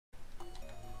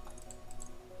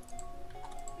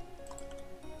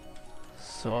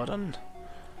So, dann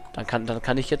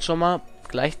kann ich jetzt schon mal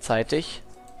gleichzeitig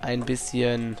ein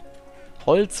bisschen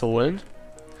Holz holen,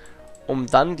 um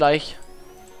dann gleich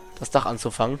das Dach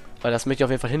anzufangen, weil das möchte ich auf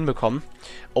jeden Fall hinbekommen.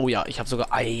 Oh ja, ich habe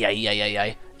sogar...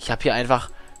 Eieieiei. Ich habe hier einfach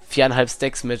 4,5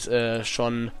 Stacks mit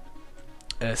schon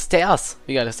Stairs.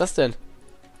 Wie geil ist das denn?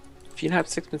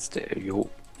 4,5 Stacks mit Stairs, jo.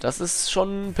 Das ist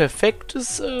schon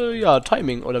perfektes, ja,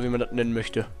 Timing, oder wie man das nennen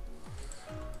möchte.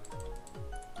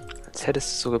 Als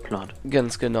hättest du es so geplant.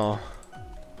 Ganz genau.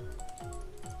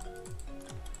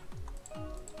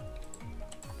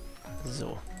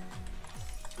 So.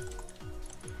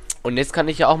 Und jetzt kann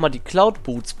ich ja auch mal die Cloud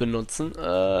Boots benutzen.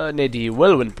 Ne, die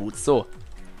Whirlwind Boots. So.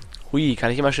 Hui, kann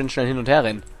ich immer schön schnell hin und her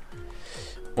rennen.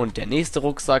 Und der nächste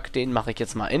Rucksack, den mache ich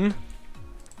jetzt mal in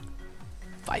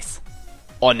weiß.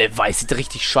 Oh, ne, weiß sieht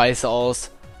richtig scheiße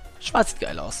aus. Schwarz sieht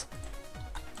geil aus.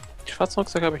 Den schwarzen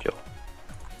Rucksack habe ich auch.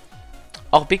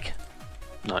 Auch big?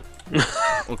 Nein.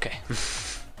 Okay.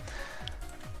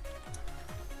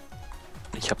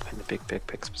 Ich habe keine Big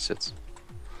Backpacks bis jetzt.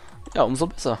 Ja, umso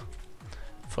besser.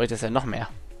 Freut es ja noch mehr.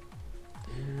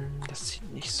 Das sieht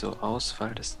nicht so aus,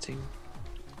 weil das Ding...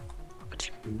 Aber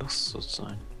die muss so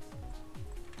sein.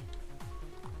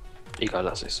 Egal,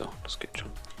 lass ich so. Das geht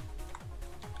schon.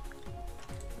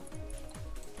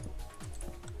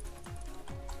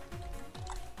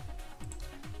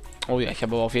 Oh ja, ich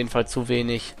habe aber auf jeden Fall zu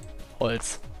wenig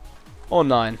Holz. Oh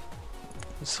nein.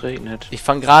 Es regnet. Ich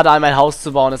fange gerade an, mein Haus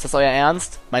zu bauen. Ist das euer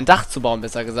Ernst? Mein Dach zu bauen,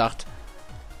 besser gesagt.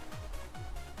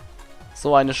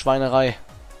 So eine Schweinerei.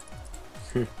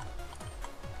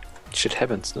 Shit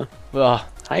happens, ne? Ja.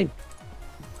 Nein.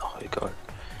 Ach, egal.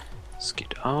 Es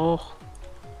geht auch.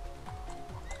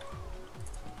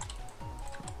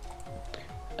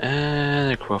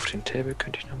 Crafting Table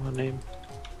könnte ich nochmal nehmen.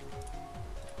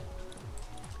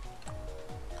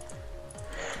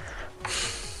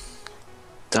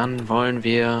 Dann wollen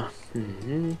wir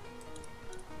ein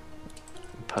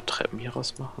paar Treppen hier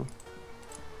raus machen.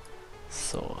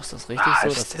 So, ist das richtig so?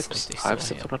 Das ist richtig Half so.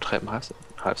 Steps Ja. oder Treppen?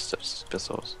 Half Steps sieht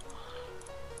besser aus.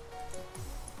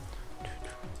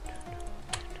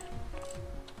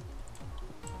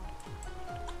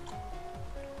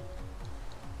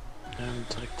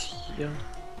 Direkt hier.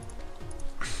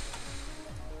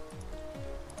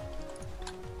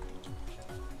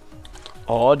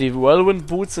 Oh, die Whirlwind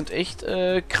Boots sind echt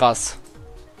krass.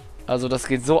 Also das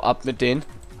geht so ab mit denen.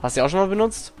 Hast du die auch schon mal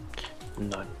benutzt?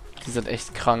 Nein. Die sind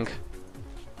echt krank.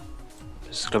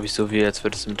 Das ist, glaube ich, so wie, als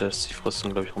würdest du mit der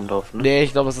Rüstung, glaube ich, rumlaufen, ne? Nee,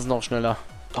 ich glaube, es ist noch schneller.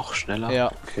 Noch schneller?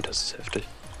 Ja. Okay, das ist heftig.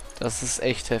 Das ist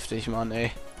echt heftig, Mann,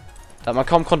 ey. Da hat man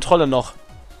kaum Kontrolle noch.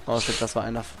 Oh shit, das war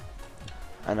einer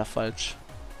falsch.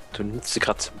 Du nutzt sie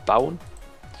gerade zum Bauen?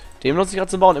 Dem nutze ich gerade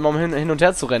zum Bauen, immer um hin und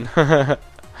her zu rennen.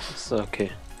 So,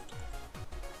 okay.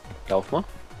 Lauf mal.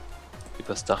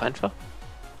 Übers Dach einfach.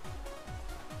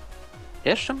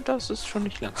 Ja, stimmt, das ist schon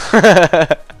nicht lang.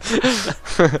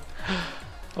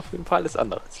 Auf jeden Fall alles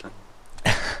andere als lang.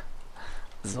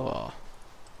 So.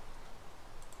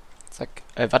 Zack.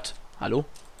 Was? Hallo?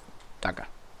 Danke.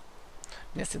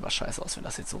 Mir sieht aber scheiße aus, wenn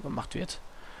das jetzt so gemacht wird.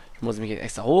 Ich muss mich jetzt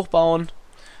extra hochbauen,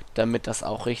 damit das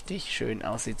auch richtig schön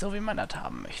aussieht, so wie man das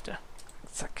haben möchte.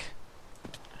 Zack.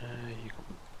 Hier kommt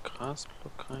ein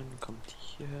Grasblock rein, kommt die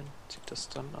hier hin, sieht das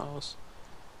dann aus.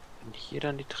 Wenn hier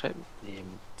dann die Treppen... Nee,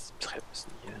 die Treppen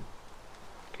müssen hier hin.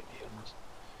 Geht nicht anders.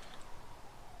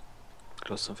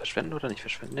 Los zum Verschwenden oder nicht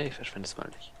verschwenden? Nee, ich verschwende es mal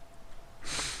nicht.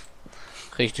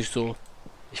 Richtig so.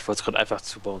 Ich wollte es gerade einfach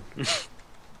zubauen.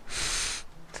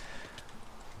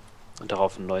 Und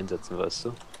darauf einen neuen setzen, weißt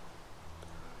du?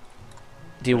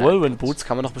 Die Whirlwind Boots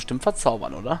kann man doch bestimmt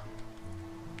verzaubern, oder?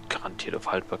 Garantiert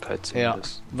auf Haltbarkeit Ja,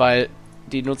 zumindest. weil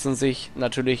die nutzen sich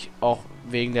natürlich auch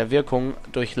wegen der Wirkung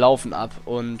durch Laufen ab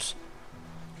und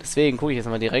deswegen gucke ich jetzt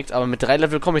mal direkt, aber mit 3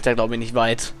 Level komme ich da glaube ich nicht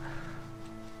weit.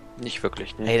 Nicht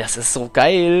wirklich, ne? Ey, das ist so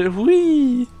geil.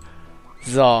 Hui.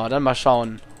 So, dann mal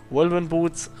schauen. Whirlwind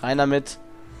Boots, rein damit.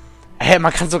 Hey,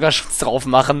 man kann sogar Schutz drauf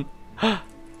machen.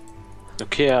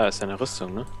 Okay, ja, ist ja eine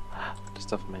Rüstung, ne? Das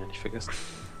darf man ja nicht vergessen.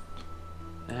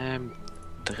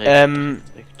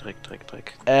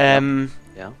 Dreck.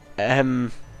 Ja.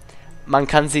 Man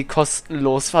kann sie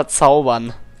kostenlos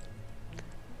verzaubern.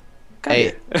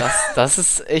 Geil. Ey, das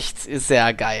ist echt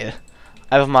sehr geil.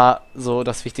 Einfach mal so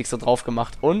das Wichtigste drauf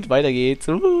gemacht. Und weiter geht's.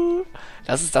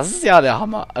 Das ist ja der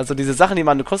Hammer. Also diese Sachen, die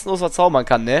man kostenlos verzaubern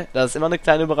kann, ne? Das ist immer eine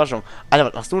kleine Überraschung. Alter,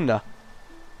 was machst du denn da?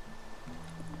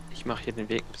 Ich mache hier den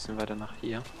Weg ein bisschen weiter nach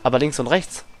hier. Aber links und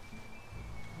rechts.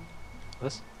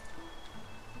 Was?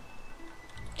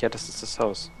 Ja, das ist das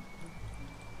Haus.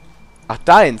 Ach,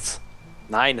 deins.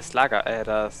 Nein, das Lager,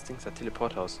 das Ding ist das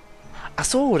Teleporthaus. Ach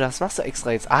so, das machst du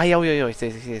extra jetzt. Ah, ja, ja, ja, ich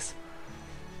sehe es.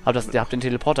 Aber ihr habt den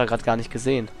Teleporter gerade gar nicht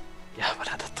gesehen. Ja, weil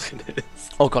er da drin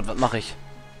ist. Oh Gott, was mache ich?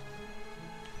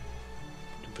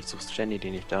 Du besuchst Jenny,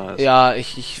 die nicht da ist. Ja,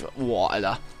 boah,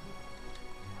 Alter.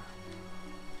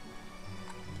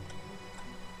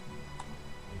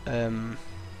 Warum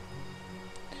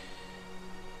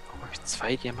habe ich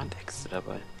 2 Diamantexte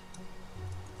dabei?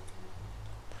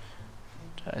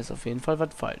 Da ist auf jeden Fall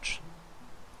was falsch.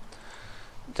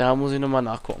 Da muss ich nochmal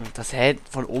nachgucken.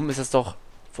 Von oben ist das doch...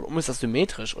 Von oben ist das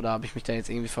symmetrisch, oder habe ich mich da jetzt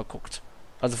irgendwie verguckt?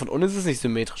 Also von unten ist es nicht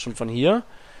symmetrisch. Und von hier...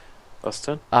 Was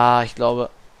denn? Ah, ich glaube...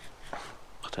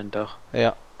 Ach, dein Dach.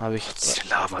 Ja, habe ich... Das ist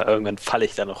Lava. Irgendwann falle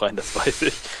ich da noch rein, das weiß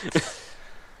ich.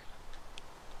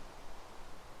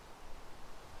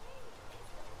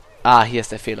 Ah, hier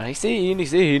ist der Fehler. Ich sehe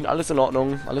ihn. Alles in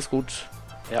Ordnung. Alles gut.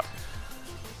 Ja.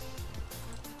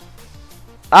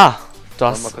 Ah, du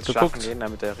Wollen hast wir mal kurz geguckt. schlafen gehen,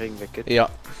 damit der Regen weggeht? Ja.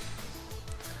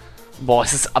 Boah,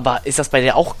 ist das bei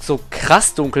dir auch so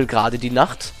krass dunkel gerade, die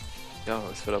Nacht? Ja,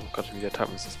 es wird aber gerade wieder Tag,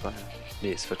 ist das bei.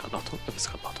 Nee, es wird gerade Nacht dunkel. Ist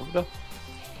gerade Nacht dunkel?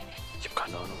 Ich habe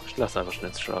keine Ahnung. Ich lasse einfach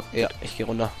schnell schlafen. Ja, ich gehe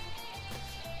runter.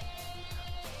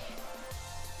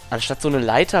 Anstatt so eine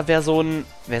Leiter wäre so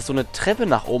eine Treppe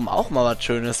nach oben auch mal was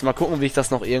Schönes. Mal gucken, wie ich das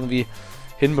noch irgendwie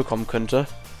hinbekommen könnte.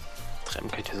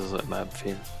 Treppen kann ich dir so immer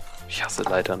empfehlen. Ich hasse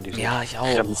Leitern, die Ja, ich auch.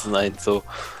 bremsen ein, so.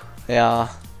 Ja.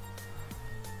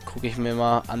 Gucke ich mir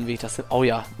mal an, wie ich das... Oh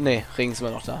ja, nee, Regen ist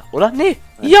immer noch da. Oder? Nee,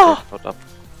 Nein, ja! haut ab.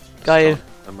 Geil.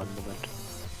 Wenn man Moment.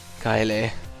 Geil,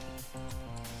 ey.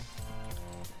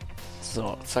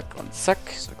 So, zack und zack.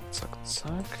 Zack, zack,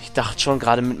 zack. Ich dachte schon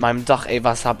gerade mit meinem Dach, ey,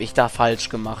 was habe ich da falsch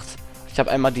gemacht? Ich habe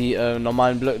einmal die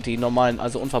normalen Blöcke,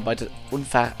 also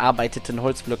unverarbeiteten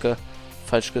Holzblöcke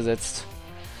falsch gesetzt.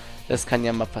 Das kann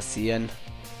ja mal passieren.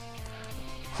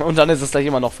 Und dann ist es gleich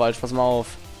immer noch falsch, pass mal auf.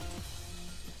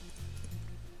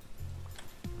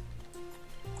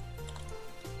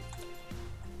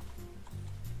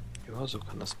 Ja, so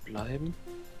kann das bleiben.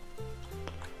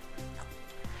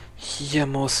 Hier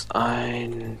muss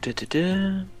ein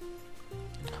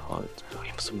Holz.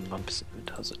 Ich muss mal ein bisschen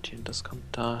Inventar sortieren. Das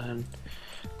kommt dahin.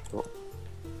 So.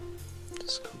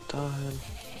 Das kommt dahin.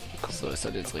 So, ist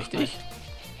das jetzt richtig?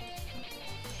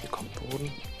 Hier kommt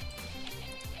Boden.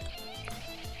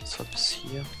 Das war bis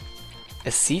hier.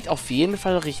 Es sieht auf jeden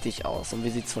Fall richtig aus. Und wie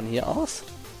sieht's von hier aus?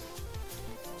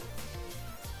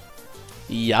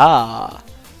 Ja,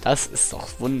 das ist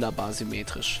doch wunderbar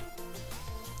symmetrisch.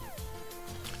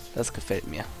 Das gefällt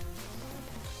mir.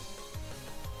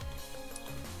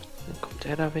 Dann kommt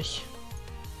der da weg.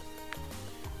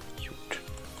 Gut.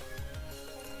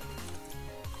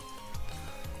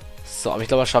 So, aber ich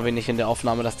glaube, das schaffe ich nicht in der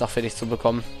Aufnahme, das Dach fertig zu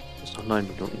bekommen. Das ist noch 9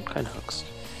 Minuten, kein Hax.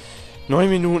 9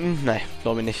 Minuten? Nein,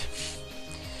 glaube ich nicht.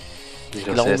 Ich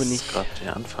glaube nicht. Gerade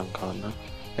der Anfang gerade, ne?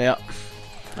 Ja.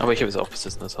 Aber ich habe jetzt auch bis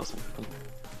jetzt das Haus angefangen.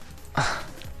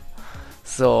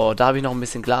 So, da habe ich noch ein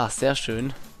bisschen Glas. Sehr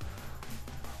schön.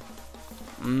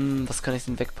 Was kann ich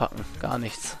denn wegpacken? Gar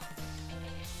nichts.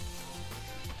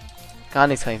 Gar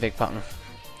nichts kann ich wegpacken.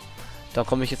 Da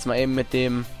komme ich jetzt mal eben mit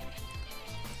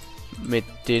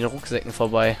den Rucksäcken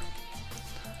vorbei.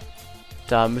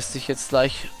 Da müsste ich jetzt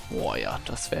gleich... Boah, ja,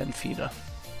 das werden viele.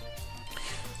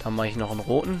 Dann mache ich noch einen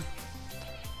roten.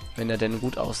 Wenn er denn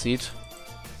gut aussieht.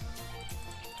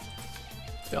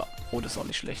 Ja, rot ist auch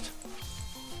nicht schlecht.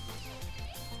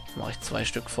 Mache ich 2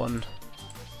 Stück von.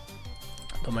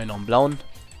 Dann mache ich noch einen blauen.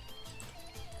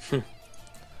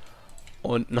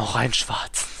 Und noch einen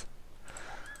schwarzen.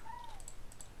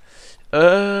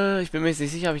 Ich bin mir nicht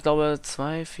sicher, aber ich glaube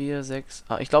 2, 4, 6...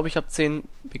 ich glaube, ich habe 10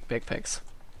 Big Backpacks.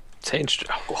 10 Stück.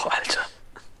 Oh, Alter.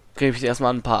 Gebe ich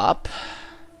erstmal ein paar ab.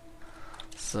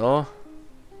 So.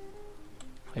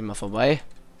 Mach ich mal vorbei.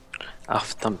 Ach,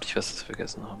 verdammt, ich weiß, was wir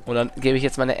vergessen haben. Und dann gebe ich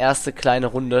jetzt meine erste kleine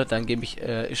Runde. Dann gebe ich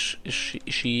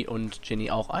Ishi und Jenny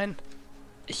auch ein.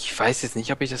 Ich weiß jetzt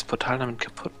nicht, ob ich das Portal damit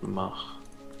kaputt mache.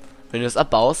 Wenn du das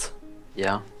abbaust,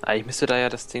 Ja, eigentlich müsste da ja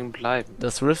das Ding bleiben.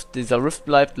 dieser Rift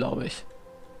bleibt, glaube ich.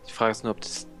 Ich frage jetzt nur, ob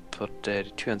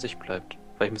die Tür an sich bleibt.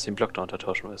 Weil ich muss den Block da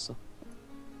untertauschen, weißt du?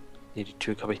 Nee, die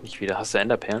Tür habe ich nicht wieder. Hast du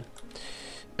Enderperlen?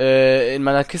 In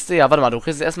meiner Kiste, ja, warte mal, du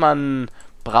kriegst erstmal einen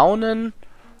braunen,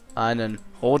 einen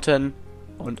roten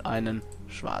und einen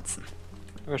schwarzen.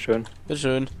 Ja, schön.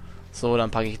 Bitteschön. So, dann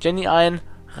packe ich Jenny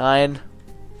rein.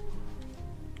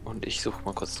 Und ich suche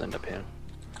mal kurz Enderperlen.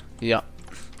 Ja.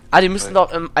 Ah, die müssten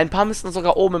doch, ein paar müssten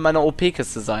sogar oben in meiner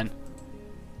OP-Kiste sein.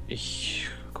 Ich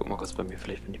guck mal kurz bei mir,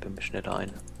 vielleicht bin ich bei mir schneller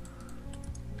ein.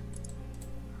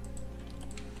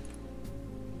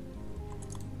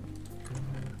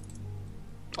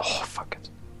 Oh, fuck it.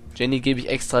 Jenny gebe ich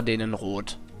extra denen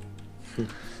rot.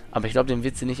 Aber ich glaube, den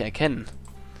wird sie nicht erkennen.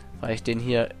 Weil ich den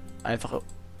hier einfach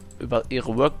über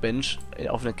ihre Workbench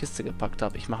auf eine Kiste gepackt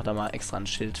habe. Ich mache da mal extra ein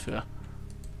Schild für.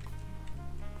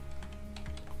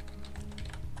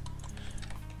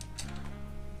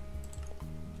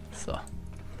 So.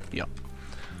 Ja.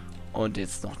 Und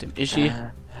jetzt noch dem Ishi.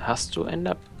 Hast du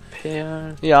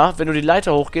Enderperlen? Ja, wenn du die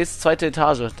Leiter hochgehst, zweite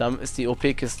Etage, dann ist die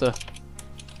OP-Kiste.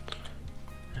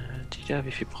 Die da,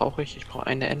 wie viel brauche ich? Ich brauche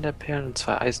eine Enderperle und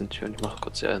 2 Eisentüren. Ich mache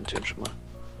kurz die Eisentüren schon mal.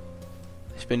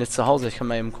 Ich bin jetzt zu Hause, ich kann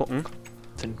mal eben gucken.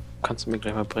 Den kannst du mir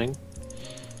gleich mal bringen.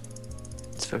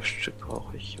 12 Stück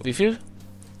brauche ich. Wie viel?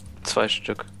 2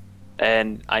 Stück.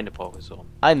 Eine brauche ich so rum.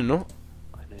 Eine nur?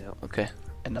 Eine, ja. Okay,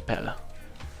 Enderperle.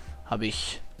 Habe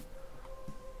ich.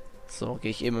 So,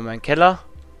 gehe ich eben in meinen Keller,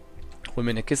 hole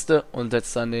mir eine Kiste und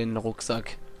setze dann den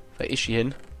Rucksack bei Ishi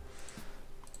hin.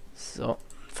 So,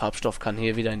 Farbstoff kann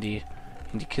hier wieder in die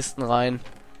Kisten rein.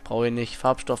 Brauche ich nicht.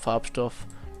 Farbstoff.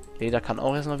 Leder kann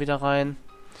auch erstmal wieder rein.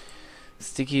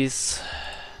 Stickies.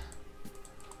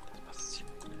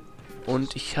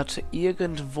 Und ich hatte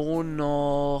irgendwo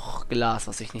noch Glas,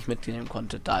 was ich nicht mitnehmen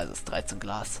konnte. Da ist es, 13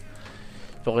 Glas.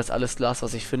 Ich brauche jetzt alles Glas,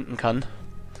 was ich finden kann.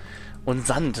 Und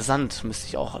Sand müsste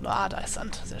ich auch... Ah, da ist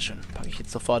Sand. Sehr schön. Packe ich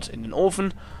jetzt sofort in den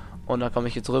Ofen. Und da komme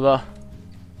ich jetzt rüber.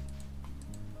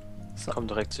 So. Komm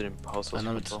direkt zu dem Haus, was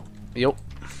mit. Jo.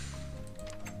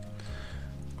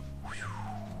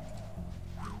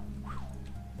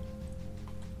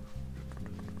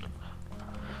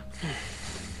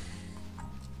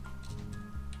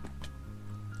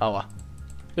 Aua.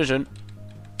 Bitteschön.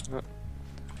 Ja.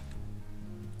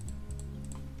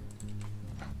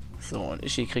 So, und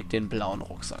Ishi kriegt den blauen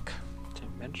Rucksack.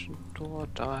 Den Menschentor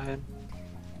dahin.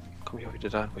 Komme ich auch wieder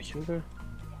dahin, wo ich hin will?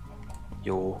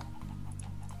 Jo.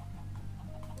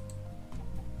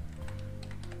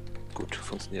 Gut,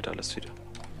 funktioniert alles wieder.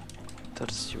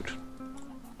 Das ist gut.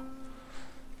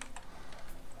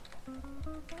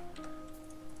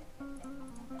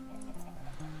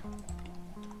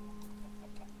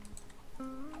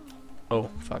 Oh,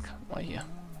 fuck. Mal hier.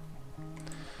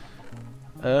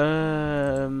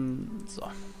 So.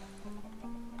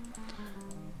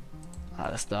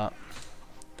 Alles da.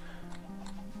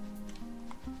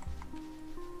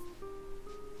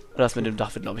 Das mit dem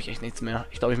Dach wird, glaube ich, echt nichts mehr.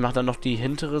 Ich glaube, ich mache dann noch die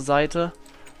hintere Seite.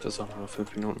 Das ist auch noch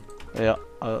 5 Minuten. Ja,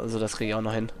 also das kriege ich auch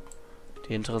noch hin.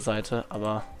 Die hintere Seite,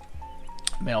 aber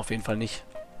mehr auf jeden Fall nicht.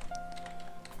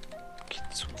 Okay,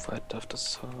 zu weit darf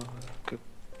das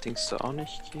Dings da auch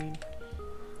nicht gehen.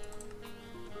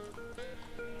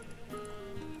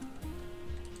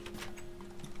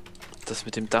 Das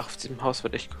mit dem Dach auf diesem Haus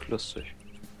wird echt lustig.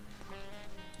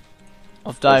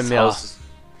 Auf deinem, das ja. Haus,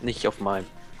 nicht auf meinem.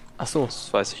 Ach so.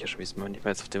 Das weiß ich ja schon, wie es mal nicht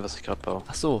mehr jetzt auf dem, was ich gerade baue.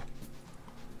 Ach so.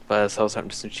 Weil das Haus halt ein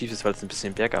bisschen schief ist, weil es ein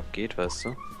bisschen bergab geht, weißt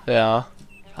du? Ja.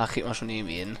 Ach, kriegt man schon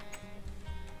irgendwie hin.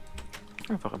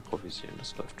 Einfach improvisieren,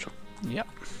 das läuft schon. Ja.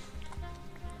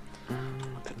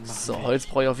 So, Holz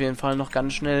brauche ich auf jeden Fall noch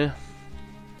ganz schnell.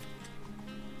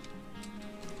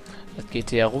 Das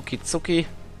geht ja rucki zucki.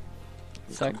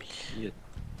 Zack. Hier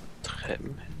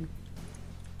Treppen hin.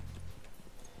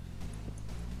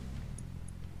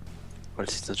 Weil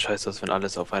es sieht dann scheiße aus, wenn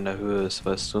alles auf einer Höhe ist,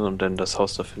 weißt du, und dann das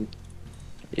Haus dafür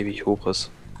ewig hoch ist.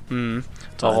 Hm.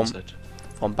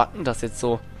 Warum backen das jetzt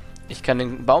so? Ich kann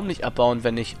den Baum nicht abbauen,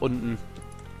 wenn ich unten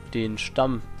den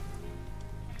Stamm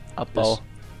abbaue.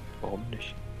 Warum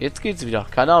nicht? Jetzt geht's wieder.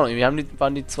 Keine Ahnung,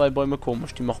 waren die 2 Bäume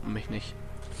komisch, die mochten mich nicht.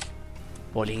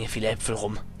 Boah, liegen hier viele Äpfel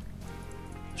rum.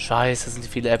 Scheiße, das sind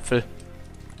viele Äpfel.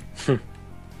 Schon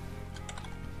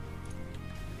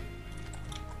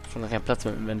gar kein Platz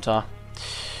mehr im Inventar.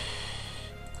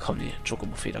 Komm, die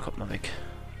Schokobuffet, da kommt noch weg.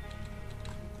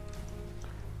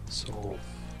 So.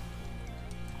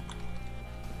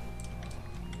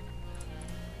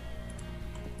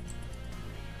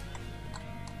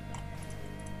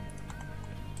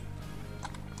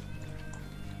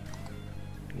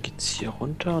 Dann geht's hier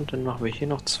runter und dann machen wir hier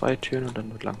noch 2 Türen und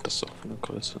dann langt das auch von der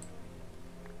Größe.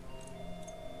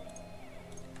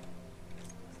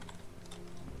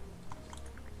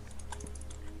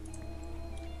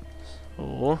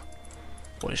 So.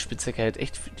 Boah, die Spitzhacke hält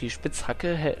echt... Die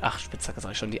Spitzhacke hält... Ach, Spitzhacke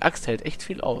sag ich schon. Die Axt hält echt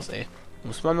viel aus, ey.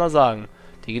 Muss man mal sagen.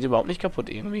 Die geht überhaupt nicht kaputt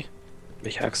irgendwie.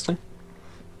 Welche Axt denn?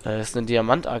 Das ist eine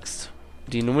Diamantaxt.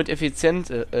 Die nur mit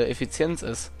Effizienz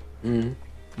ist. Mhm.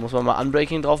 Muss man mal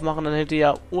Unbreaking drauf machen, dann hält die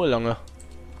ja urlange.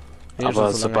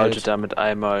 Aber sobald du damit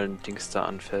einmal ein Dings da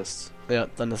anfasst. Ja,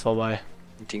 dann ist vorbei.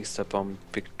 Ein Dings da Baum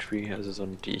Big Tree, also so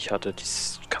die ich hatte, die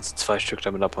kannst du 2 Stück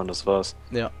damit abbauen, das war's.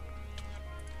 Ja.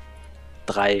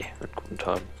 3 mit guten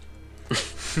Tagen.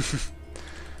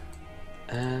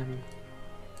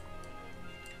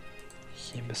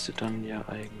 Hier müsste dann ja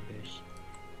eigentlich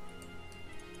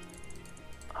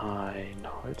ein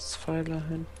Holzpfeiler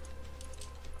hin.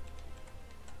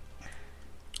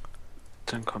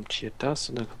 Dann kommt hier das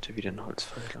und dann kommt hier wieder ein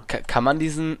Holzpfeiler. Kann man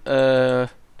diesen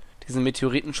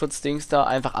Meteoritenschutz-Dings da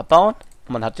einfach abbauen?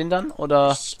 Und man hat den dann,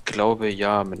 oder? Ich glaube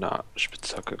ja, mit einer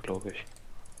Spitzhacke, glaube ich.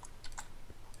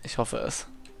 Ich hoffe es.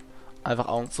 Einfach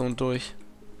Augen zu und durch.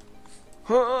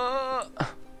 Er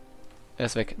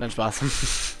ist weg. Nein,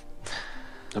 Spaß.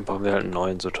 Dann bauen wir halt einen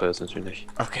neuen, so teuer ist natürlich nicht.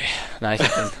 Okay. Nein, ich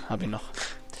hab ihn noch.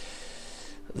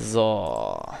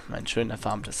 So. Mein schön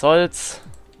erfarmtes Holz.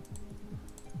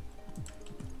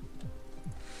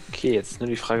 Okay, jetzt nur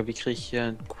die Frage, wie kriege ich hier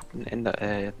einen guten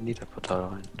Netherportal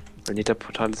rein? Weil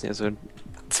Netherportal sind ja so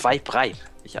 2 breit.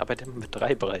 Ich arbeite immer mit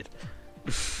 3 breit.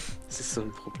 Das ist so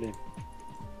ein Problem.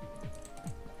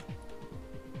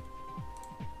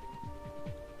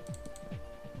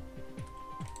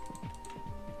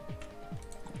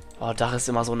 Oh, Dach ist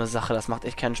immer so eine Sache. Das macht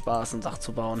echt keinen Spaß, ein Dach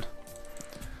zu bauen.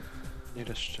 Nee,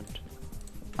 das stimmt.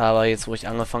 Aber jetzt, wo ich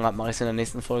angefangen habe, mache ich es in der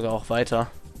nächsten Folge auch weiter.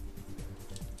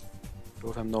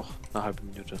 Wir haben noch eine halbe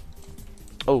Minute.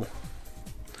 Oh.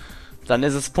 Dann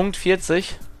ist es Punkt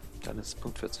 40. Dann ist es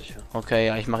Punkt 40, ja. Okay,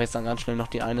 ja, ich mache jetzt dann ganz schnell noch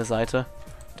die eine Seite.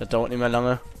 Das dauert nicht mehr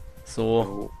lange. So.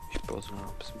 Oh, ich baue so ein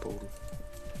bisschen Boden.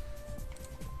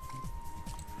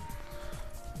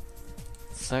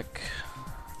 Zack.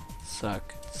 Zack.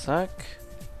 Zack.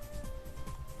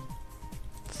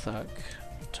 Zack.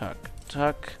 Tack.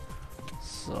 Tack.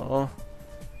 So.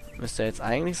 Müsste jetzt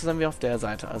eigentlich so sein wie auf der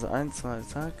Seite. Also 1, 2,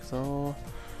 zack, so.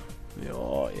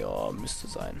 Ja, ja, müsste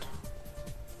sein.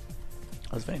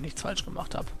 Also wenn ich nichts falsch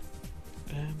gemacht habe.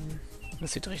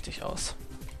 Das sieht richtig aus.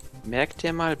 Merkt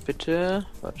ihr mal bitte,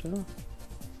 warte.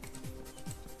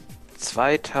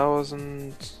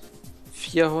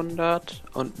 2400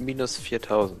 und minus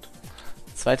 4000.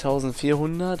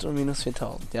 2400 und minus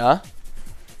 4000, ja?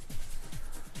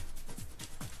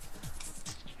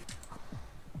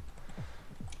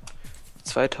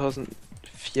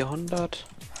 $2400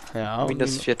 Ja.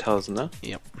 minus 4000, ne?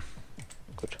 Ja.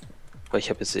 Gut. Weil ich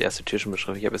habe jetzt die erste Tür schon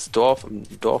beschrieben. Ich habe jetzt Dorf im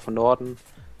Norden.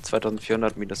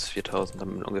 2400 minus 4000,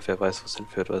 damit man ungefähr weiß, wo es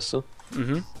hinführt, weißt du?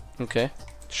 Mhm. Okay.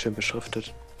 Schön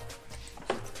beschriftet.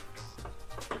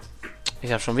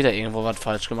 Ich habe schon wieder irgendwo was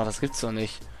falsch gemacht. Das gibt's doch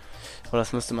nicht. Aber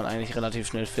das müsste man eigentlich relativ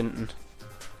schnell finden.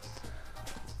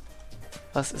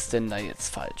 Was ist denn da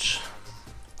jetzt falsch?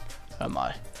 Hör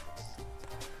mal.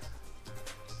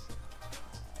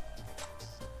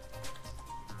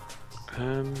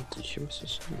 Hier müsste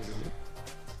es sein.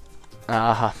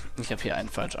 Aha, ich habe hier einen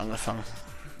falsch angefangen.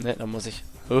 Ne, da muss ich...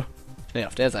 Ne,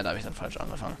 auf der Seite habe ich dann falsch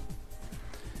angefangen.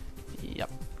 Ja.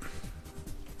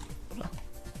 Oder?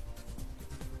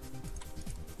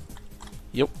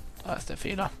 Jo, da ist der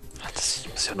Fehler. Ich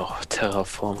muss ja noch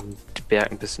terraformen, die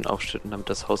Berge ein bisschen aufschütten, damit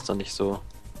das Haus dann nicht so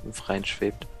im Freien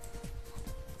schwebt.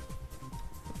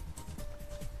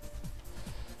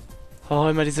 Oh,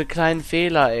 immer diese kleinen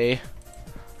Fehler, ey.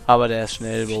 Aber der ist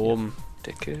schnell behoben.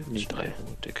 Decke? Nee, 3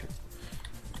 hohe Decke.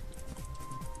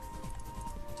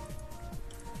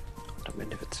 Und am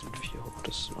Ende wird es 4 hoch,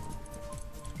 das ist noch.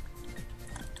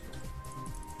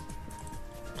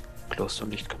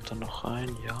 Glowstone-Licht kommt dann noch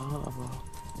rein, ja, aber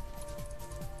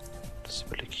das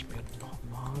überlege ich mir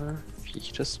nochmal, wie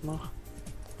ich das mache.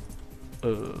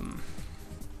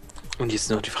 Und jetzt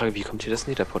noch die Frage, wie kommt hier das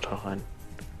Netherportal rein?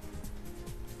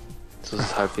 So dass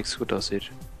es halbwegs gut aussieht.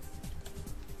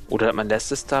 Oder man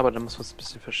lässt es da, aber dann muss man es ein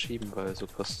bisschen verschieben, weil so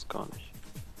passt es gar nicht.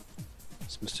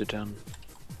 Das müsste dann...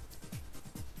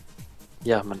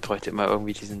 Ja, man bräuchte immer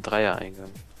irgendwie diesen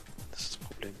Dreier-Eingang. Das ist das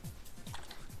Problem.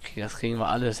 Okay, das kriegen wir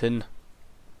alles hin.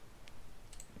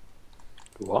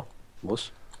 Ja,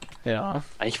 muss. Ja.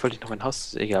 Eigentlich wollte ich noch mein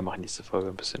Haus... Egal, mache ich nächste Folge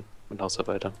ein bisschen. Mein Haus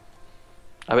erweitern.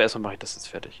 Aber erstmal mache ich das jetzt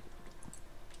fertig.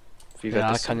 Wie wird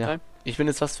Ja, das kann ja. sein? Ich bin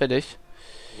jetzt fast fertig.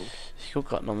 Gut. Ich guck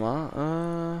gerade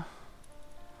nochmal.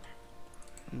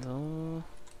 So.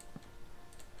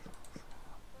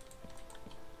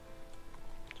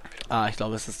 Ah, ich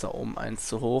glaube, es ist da oben eins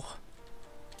zu hoch.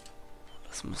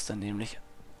 Das muss dann nämlich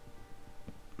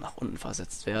nach unten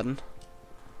versetzt werden.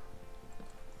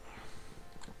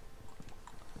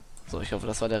 So, ich hoffe,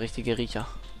 das war der richtige Riecher.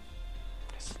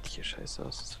 Das sieht hier scheiße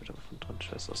aus, das wird aber von dran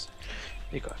scheiße aus.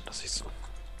 Egal, das sieht so.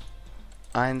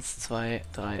 1, 2,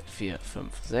 3, 4,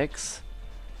 5, 6.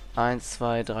 1,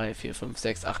 2, 3, 4, 5,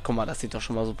 6. Ach, guck mal, das sieht doch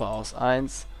schon mal super aus.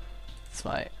 1,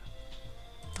 2,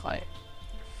 3,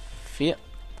 4.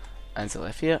 1, 2,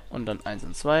 3, 4. Und dann 1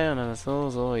 und 2. Und dann ist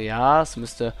so. Ja, es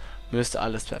müsste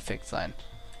alles perfekt sein.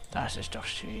 Das ist doch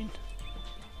schön.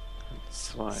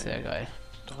 2. Sehr geil.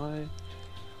 3.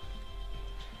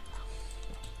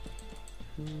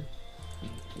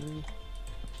 Den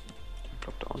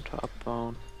Block darunter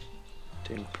abbauen.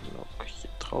 Den Block hier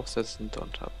draufsetzen,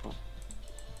 darunter abbauen.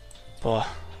 Boah,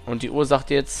 und die Uhr sagt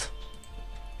jetzt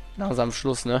langsam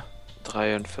Schluss, ne?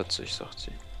 43, sagt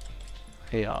sie.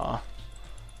 Ja.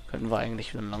 Könnten wir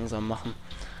eigentlich wieder langsam machen.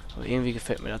 Aber irgendwie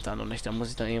gefällt mir das da noch nicht. Da muss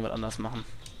ich dann irgendwas anders machen.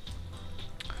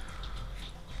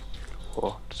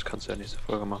 Oh, das kannst du ja nächste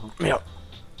Folge machen. Ja.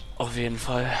 Auf jeden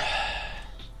Fall.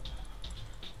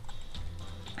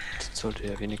 Das sollte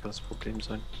ja weniger das Problem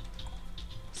sein.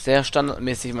 Sehr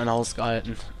standardmäßig mein Haus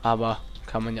gehalten. Aber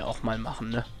kann man ja auch mal machen,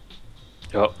 ne?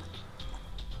 Ja.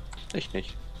 Ich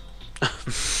nicht.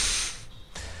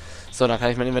 So, dann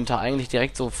kann ich mein Inventar eigentlich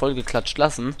direkt so vollgeklatscht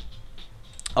lassen.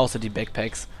 Außer die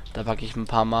Backpacks. Da packe ich ein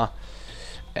paar Mal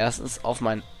erstens auf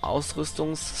meinen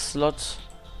Ausrüstungsslot.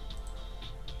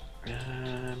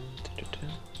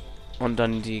 Und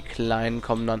dann die kleinen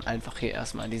kommen dann einfach hier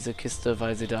erstmal in diese Kiste,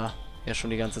 weil sie da ja schon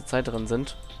die ganze Zeit drin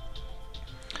sind.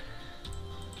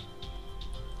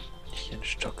 Wenn ich hier einen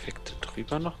Stockwerk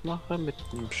drüber noch mache mit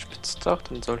einem Spitzdach,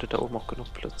 dann sollte da oben auch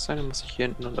genug Platz sein. Dann muss ich hier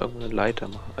hinten noch irgendwo eine Leiter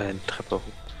machen. Eine Treppe hoch.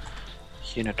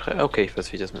 Hier eine Treppe. Okay, ich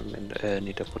weiß, wie ich das mit dem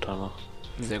Netherportal mache.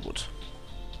 Sehr gut.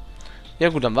 Ja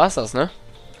gut, dann war's das, ne?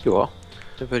 Ja.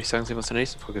 Dann würde ich sagen, sehen wir uns in der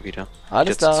nächsten Folge wieder.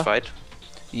 Alles wieder klar. zu zweit.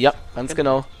 Ja, ganz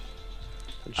genau.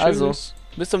 Dann Also, tschüss.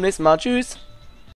 bis zum nächsten Mal. Tschüss.